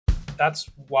That's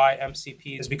why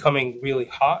MCP is becoming really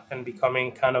hot and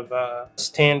becoming kind of a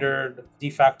standard de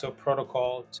facto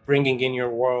protocol, bringing in your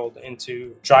world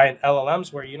into giant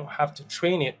LLMs where you don't have to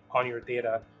train it on your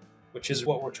data, which is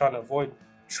what we're trying to avoid.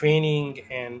 Training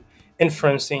and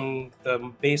inferencing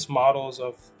the base models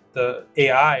of the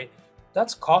AI,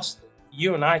 that's costly.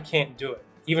 You and I can't do it.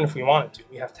 Even if we wanted to,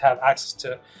 we have to have access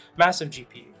to massive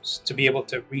GPUs to be able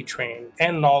to retrain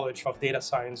and knowledge of data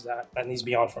science that needs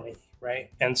beyond for me,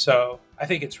 right? And so I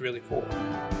think it's really cool.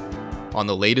 On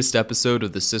the latest episode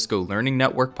of the Cisco Learning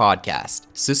Network podcast,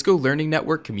 Cisco Learning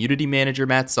Network Community Manager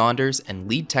Matt Saunders and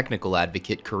lead technical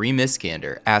advocate Kareem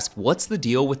Iskander ask what's the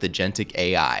deal with Agentic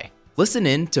AI. Listen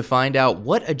in to find out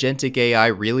what Agentic AI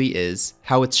really is,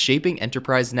 how it's shaping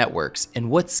enterprise networks, and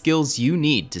what skills you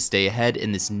need to stay ahead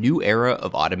in this new era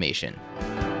of automation.